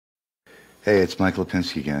Hey, it's Mike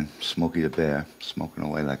Lipinski again, Smokey the Bear, smoking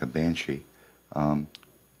away like a banshee.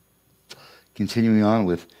 Continuing on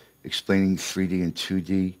with explaining 3D and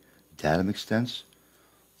 2D datum extents.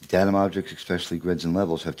 Datum objects, especially grids and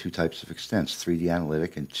levels, have two types of extents, 3D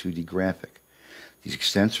analytic and 2D graphic. These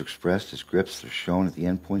extents are expressed as grips that are shown at the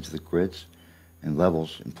endpoints of the grids and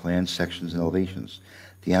levels in plans, sections, and elevations.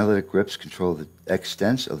 The analytic grips control the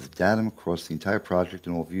extents of the datum across the entire project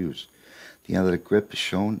in all views. The analytic grip is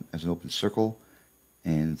shown as an open circle,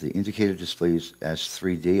 and the indicator displays as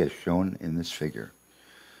 3D as shown in this figure.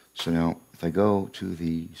 So now, if I go to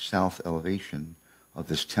the south elevation of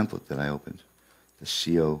this template that I opened, the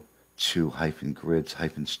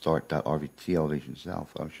CO2-grids-start.rvt elevation south,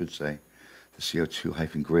 I should say, the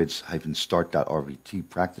CO2-grids-start.rvt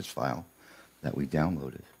practice file that we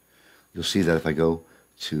downloaded. You'll see that if I go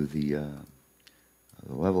to the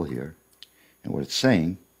level here, and what it's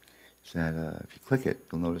saying is that if you click it,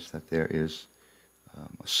 you'll notice that there is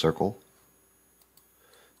a circle,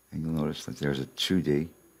 and you'll notice that there's a 2D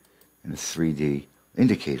and a 3D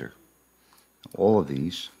indicator. All of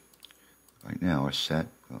these right now are set.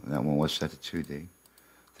 That one was set to 2D.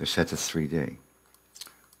 They're set to 3D.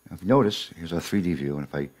 Now, if you notice, here's our 3D view, and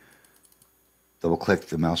if I double-click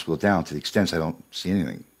the mouse wheel down to the extents, I don't see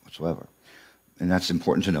anything whatsoever. And that's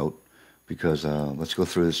important to note, because let's go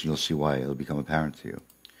through this and you'll see why. It'll become apparent to you.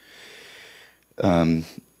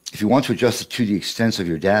 If you want to adjust the 2D extents of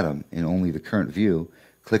your datum in only the current view,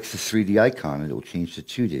 click the 3D icon and it will change to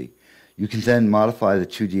 2D. You can then modify the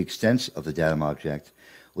 2D extents of the datum object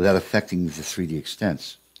without affecting the 3D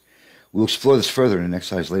extents. We'll explore this further in an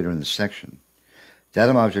exercise later in this section.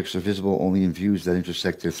 Datum objects are visible only in views that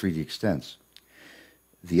intersect their 3D extents.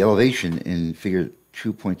 The elevation in figure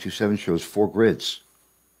 2.27 shows 4 grids.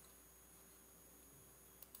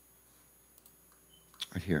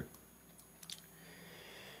 Right here.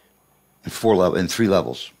 And 3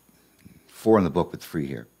 levels. 4 in the book, but 3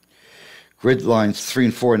 here. Grid lines 3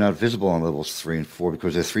 and 4 are not visible on levels 3 and 4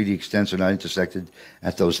 because their 3D extents are not intersected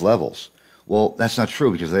at those levels. Well, that's not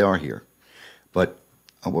true because they are here. But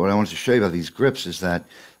what I wanted to show you about these grips is that,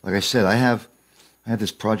 like I said, I have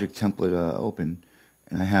this project template open,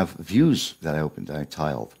 and I have views that I opened, that I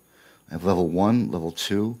tiled. I have level 1, level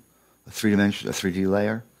 2, a 3D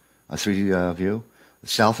layer, a 3D view, the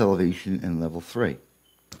south elevation, and level 3.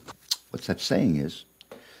 What that's saying is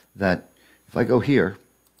that if I go here,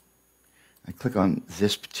 I click on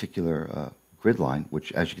this particular grid line,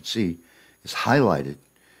 which, as you can see, is highlighted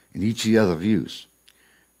in each of the other views.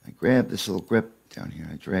 I grab this little grip down here,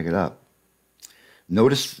 I drag it up.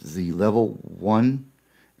 Notice the level 1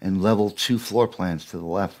 and level 2 floor plans to the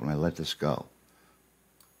left when I let this go.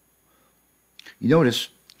 You notice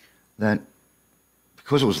that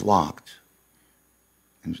because it was locked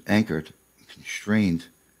and was anchored, constrained,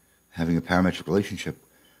 having a parametric relationship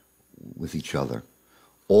with each other,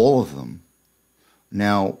 all of them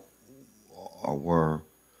now were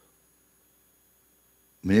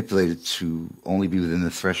manipulated to only be within the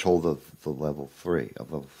threshold of the level 3,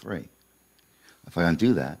 If I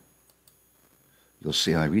undo that, you'll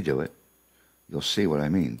see how I redo it. You'll see what I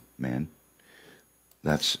mean, man.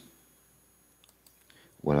 That's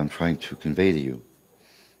what I'm trying to convey to you.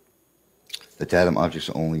 The datum objects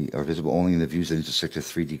are visible only in the views that intersect their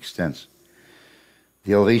 3D extents.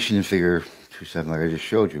 The elevation in figure 2.7, like I just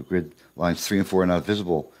showed you, grid lines 3 and 4 are not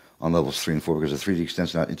visible on levels 3 and 4 because the 3D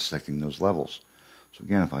extents are not intersecting those levels. So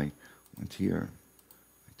again, if I went here,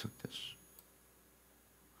 I took this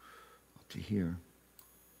up to here.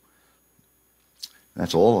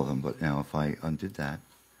 That's all of them, but now if I undid that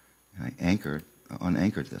and I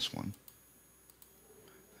unanchored this one,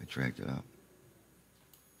 I dragged it up.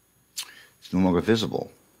 It's no longer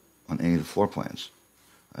visible on any of the floor plans.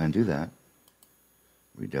 I undo that,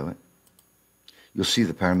 redo it. You'll see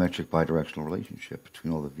the parametric bidirectional relationship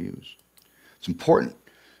between all the views. It's important.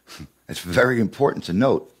 It's very important to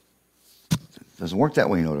note. It doesn't work that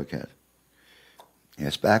way in AutoCAD. Yeah,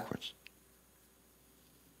 it's backwards.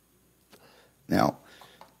 Now,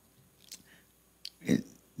 in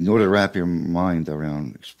order to wrap your mind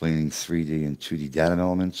around explaining 3D and 2D datum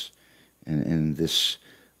elements and this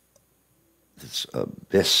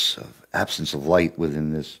abyss of absence of light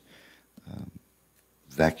within this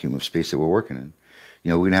vacuum of space that we're working in,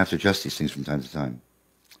 we're going to have to adjust these things from time to time.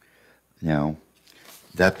 Now,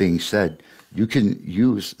 that being said, you can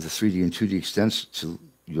use the 3D and 2D extents to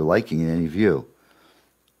your liking in any view.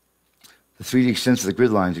 The 3D extents of the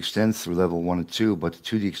grid lines extend through level 1 and 2, but the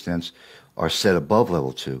 2D extents are set above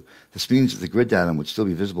level 2. This means that the grid datum would still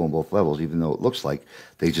be visible in both levels, even though it looks like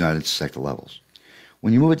they do not intersect the levels.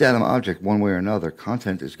 When you move a datum object one way or another,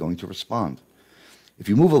 content is going to respond. If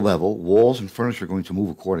you move a level, walls and furniture are going to move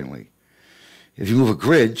accordingly. If you move a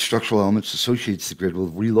grid, structural elements associated to the grid will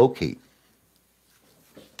relocate.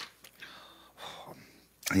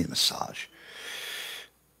 I need a massage.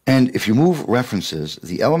 And if you move references,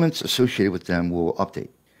 the elements associated with them will update.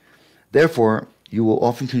 Therefore, you will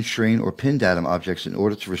often constrain or pin datum objects in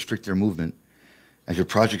order to restrict their movement as your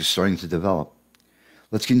project is starting to develop.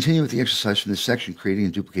 Let's continue with the exercise from this section, creating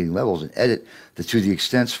and duplicating levels, and edit the 2D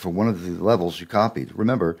extents for one of the levels you copied.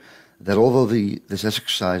 Remember that although this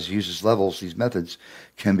exercise uses levels, these methods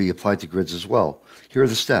can be applied to grids as well. Here are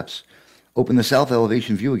the steps. Open the south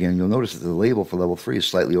elevation view again. You'll notice that the label for level 3 is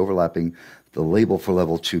slightly overlapping the label for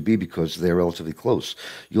level 2B because they're relatively close.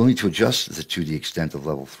 You'll need to adjust the 2D extent of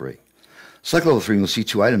level 3. Select level 3 and you'll see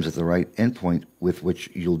two items at the right endpoint with which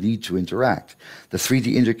you'll need to interact. The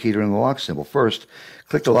 3D indicator and the lock symbol. First,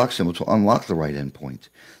 click the lock symbol to unlock the right endpoint.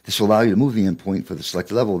 This will allow you to move the endpoint for the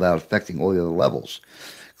selected level without affecting all the other levels.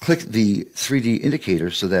 Click the 3D indicator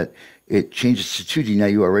so that it changes to 2D. Now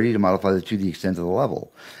you are ready to modify the 2D extent of the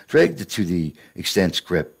level. Drag the 2D extent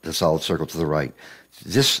grip, the solid circle, to the right.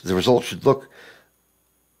 The result should look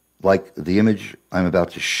like the image I'm about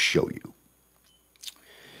to show you.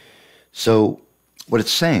 So what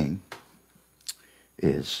it's saying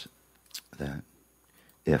is that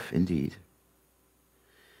if indeed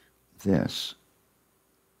this,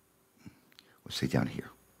 let's say down here,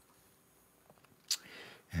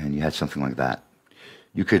 and you had something like that,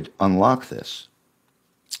 you could unlock this,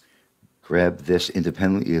 grab this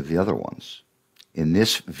independently of the other ones, in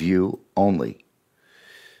this view only,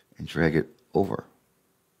 and drag it over.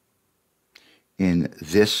 In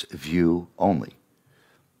this view only,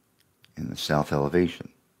 in the south elevation.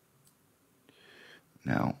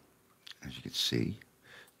 Now, as you can see,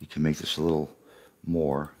 you can make this a little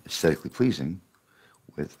more aesthetically pleasing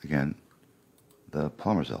with, again, the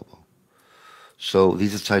plumber's elbow. So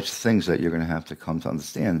these are the types of things that you're going to have to come to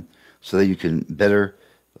understand so that you can better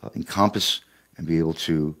encompass and be able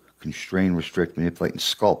to constrain, restrict, manipulate, and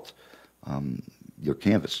sculpt your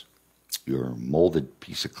canvas, your molded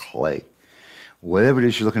piece of clay. Whatever it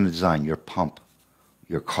is you're looking to design, your pump,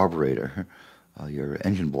 your carburetor, your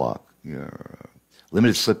engine block, your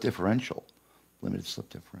limited slip differential. You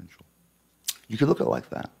could look at it like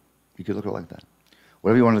that.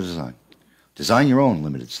 Whatever you want to design. Design your own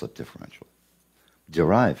limited slip differential.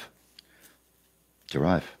 Derive.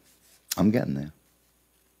 I'm getting there.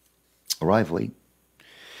 Arrive late.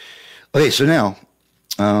 Okay, so now,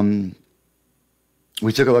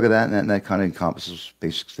 we took a look at that, and that kind of encompasses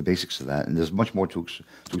the basics of that, and there's much more to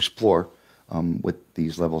explore with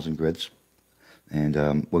these levels and grids, and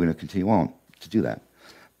we're going to continue on to do that.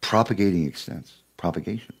 Propagating extents,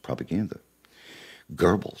 propaganda,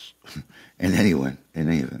 Goebbels, in any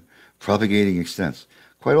event, propagating extents.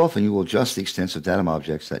 Quite often you will adjust the extents of datum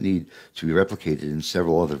objects that need to be replicated in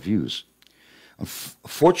several other views.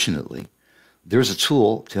 Fortunately, there's a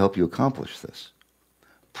tool to help you accomplish this.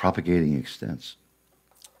 Propagating extents.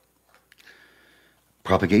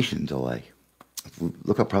 Propagation delay. If we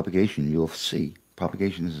look up propagation, you'll see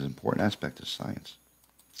propagation is an important aspect of science.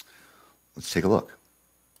 Let's take a look.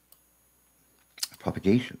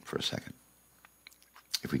 Propagation for a second.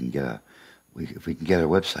 If we can get our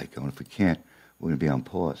website going. If we can't, we're going to be on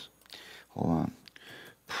pause. Hold on.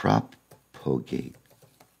 Propagate.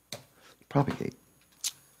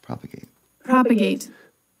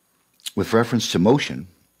 With reference to motion,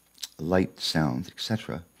 light, sound,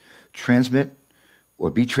 etc., transmit or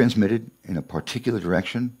be transmitted in a particular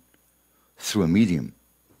direction through a medium.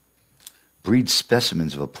 Breed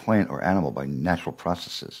specimens of a plant or animal by natural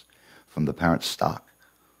processes from the parent stock.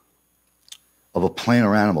 Of a plant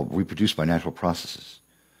or animal reproduced by natural processes.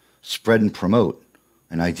 Spread and promote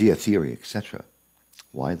an idea, theory, etc.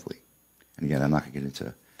 widely. And again, I'm not going to get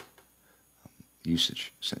into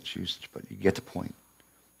sentence usage, but you get the point.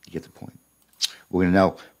 We're going to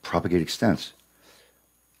now propagate extents.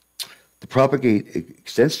 The propagate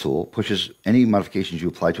extents tool pushes any modifications you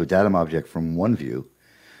apply to a datum object from one view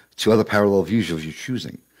to other parallel views of your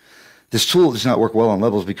choosing. This tool does not work well on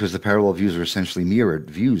levels because the parallel views are essentially mirrored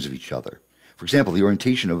views of each other. For example, the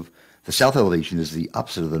orientation of the south elevation is the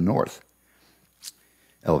opposite of the north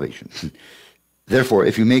elevation. Therefore,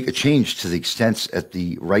 if you make a change to the extents at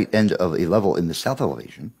the right end of a level in the south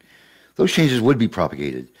elevation, those changes would be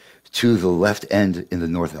propagated to the left end in the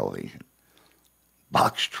north elevation.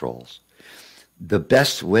 Box trolls. The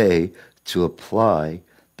best way to apply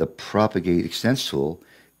the propagate extents tool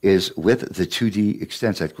is with the 2D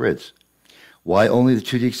extents at grids. Why only the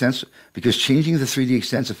 2D extents? Because changing the 3D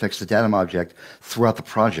extents affects the datum object throughout the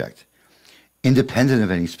project, independent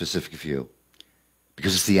of any specific view,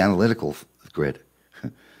 because it's the analytical grid.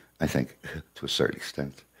 I think, to a certain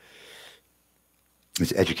extent.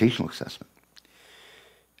 It's educational assessment.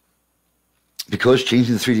 Because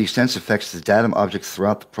changing the 3D extents affects the datum object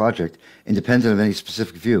throughout the project, independent of any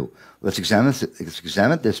specific view. Let's examine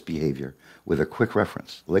this behavior with a quick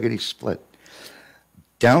reference. Lickety split.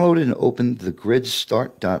 Download and open the grid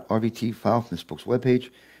start.rvt file from this book's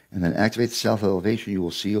webpage, and then activate the south elevation. You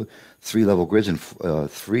will see 3 level grids and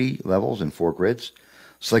 3 levels and 4 grids.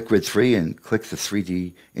 Select grid 3 and click the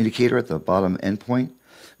 3D indicator at the bottom endpoint.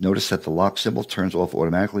 Notice that the lock symbol turns off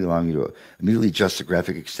automatically, allowing you to immediately adjust the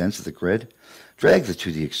graphic extents of the grid. Drag the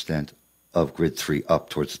 2D extent of grid 3 up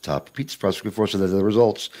towards the top. Repeat this process before so that the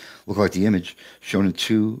results look like the image shown in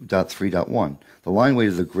 2.3.1. The line weight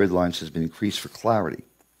of the grid lines has been increased for clarity.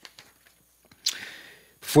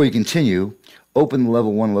 Before you continue, open the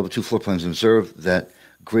level 1 and level 2 floor plans and observe that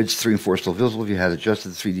grids 3 and 4 are still visible. If you had adjusted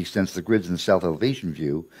the 3D extents of the grids in the south elevation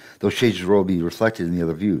view, those changes will all be reflected in the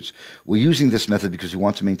other views. We're using this method because we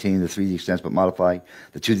want to maintain the 3D extents but modify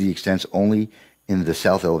the 2D extents only in the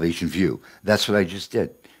south elevation view. That's what I just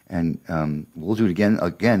did. And we'll do it again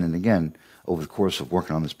and again over the course of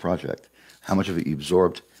working on this project. How much of it you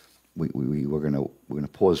absorbed, we're going to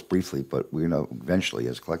pause briefly, but we're going to eventually,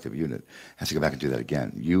 as a collective unit, have to go back and do that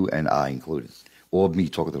again. You and I included, or me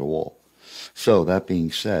talking to the wall. So that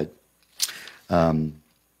being said,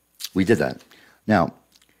 we did that. Now,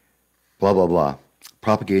 blah, blah, blah,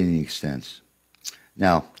 propagating the extents.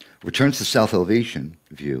 Now, return to the south elevation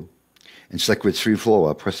view and select grid 3 floor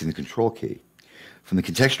while pressing the control key. From the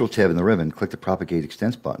contextual tab in the ribbon, click the propagate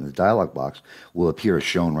extents button. The dialog box will appear as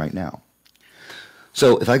shown right now.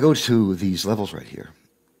 So if I go to these levels right here,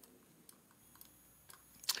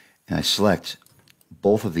 and I select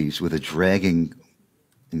both of these with a dragging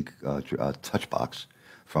touch box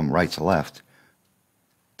from right to left,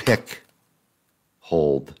 pick,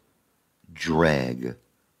 hold, drag,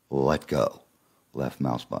 let go, left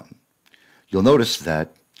mouse button. You'll notice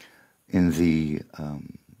that in the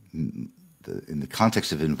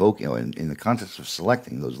context of invoking, in the context of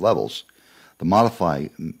selecting those levels, the modify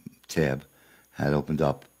tab had opened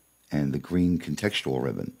up, and the green contextual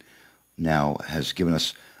ribbon now has given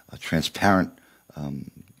us a transparent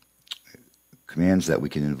commands that we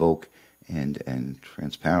can invoke and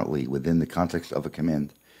transparently within the context of a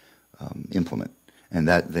command implement. And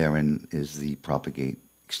that therein is the propagate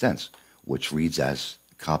extents, which reads as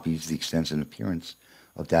copies the extents and appearance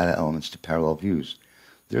of data elements to parallel views.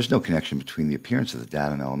 There's no connection between the appearance of the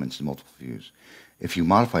data elements in multiple views. If you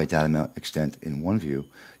modify a data extent in one view,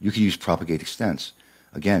 you can use propagate extents,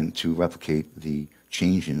 again, to replicate the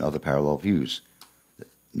change in other parallel views.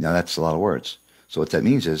 Now that's a lot of words. So what that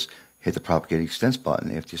means is hit the propagate extents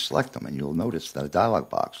button after you select them, and you'll notice that a dialog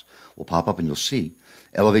box will pop up, and you'll see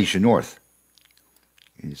elevation north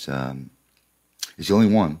is the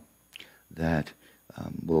only one that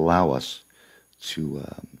will allow us to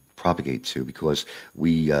propagate to, because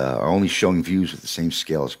we are only showing views with the same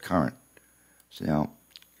scale as current. So now,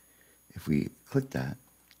 if we click that,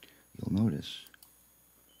 you'll notice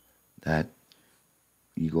that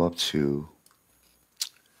you go up to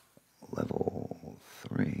level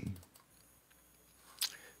 3,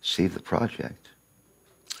 save the project,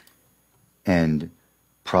 and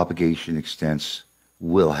propagation extents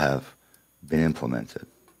will have been implemented.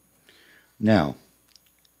 Now,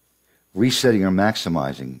 resetting or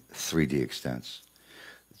maximizing 3D extents.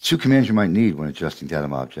 Two commands you might need when adjusting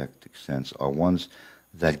datum object extents are ones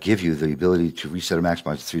that give you the ability to reset or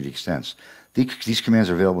maximize the 3D extents. These commands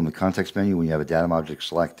are available in the context menu when you have a datum object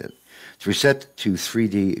selected. To reset to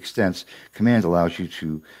 3D extents, command allows you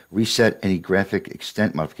to reset any graphic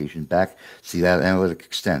extent modification back to the analytic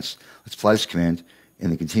extents. Let's apply this command in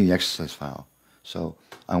the continued exercise file. So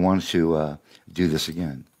I want to do this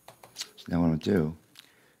again. So now what I'm going to do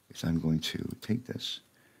is I'm going to take this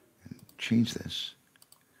and change this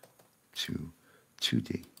to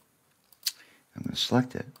 2D. I'm going to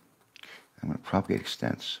select it. I'm going to propagate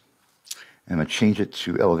extents. And I'm going to change it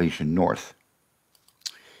to elevation north.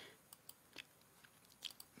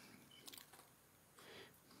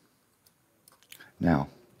 Now,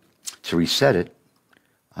 to reset it,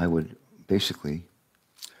 I would basically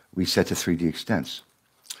reset to 3D extents,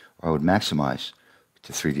 or I would maximize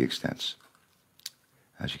to 3D extents.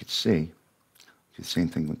 As you can see, do the same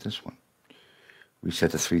thing with this one.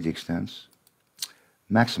 Reset to 3D extents,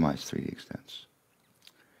 maximize 3D extents.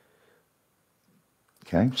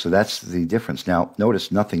 Okay, so that's the difference. Now,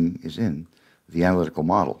 notice nothing is in the analytical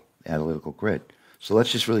model, the analytical grid. So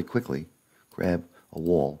let's just really quickly grab a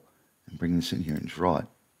wall and bring this in here and draw it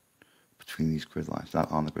between these grid lines,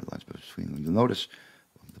 not on the grid lines, but between them. You'll notice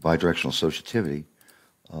the bidirectional associativity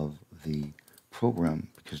of the program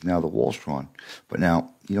because now the wall's drawn. But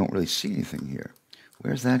now you don't really see anything here.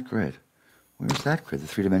 Where's that grid? Where's that grid, the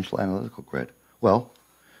three-dimensional analytical grid? Well,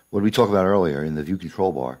 what did we talk about earlier in the view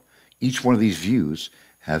control bar? Each one of these views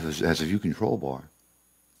has a view control bar.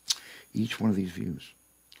 Each one of these views.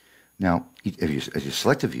 Now, as you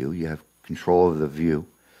select a view, you have control of the view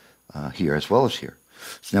here as well as here.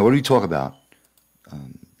 So now what do we talk about?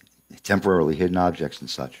 Temporarily hidden objects and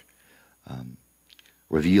such.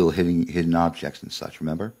 Reveal hidden objects and such,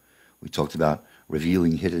 remember? We talked about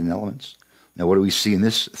revealing hidden elements. Now what do we see in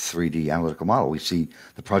this 3D analytical model? We see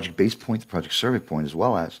the project base point, the project survey point, as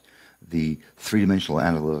well as the three-dimensional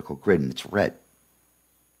analytical grid, and it's red.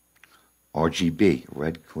 RGB,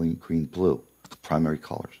 red, green, blue, primary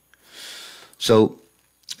colors. So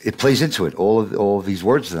it plays into it. All of these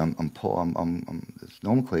words that this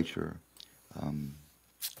nomenclature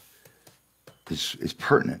is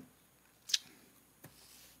pertinent.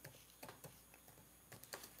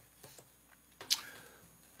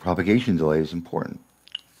 Propagation delay is important.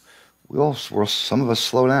 Some of us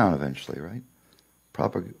slow down eventually, right?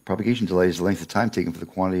 Propagation delay is the length of time taken for the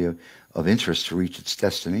quantity of interest to reach its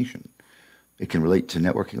destination. It can relate to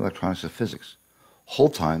networking, electronics, or physics.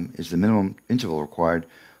 Hold time is the minimum interval required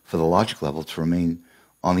for the logic level to remain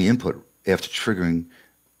on the input after triggering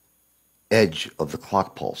edge of the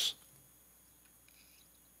clock pulse.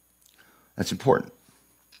 That's important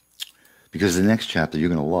because the next chapter you're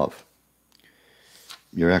going to love.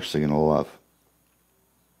 You're actually going to love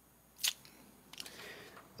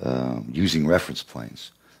using reference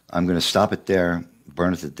planes. I'm going to stop it there,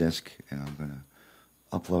 burn it to disk, and I'm going to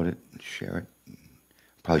upload it and share it. I'm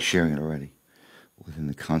probably sharing it already within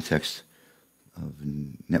the context of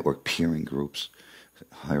network peering groups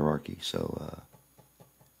hierarchy. So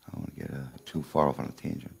I don't want to get too far off on a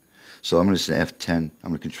tangent. So I'm going to say F10. I'm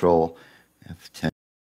going to control F10.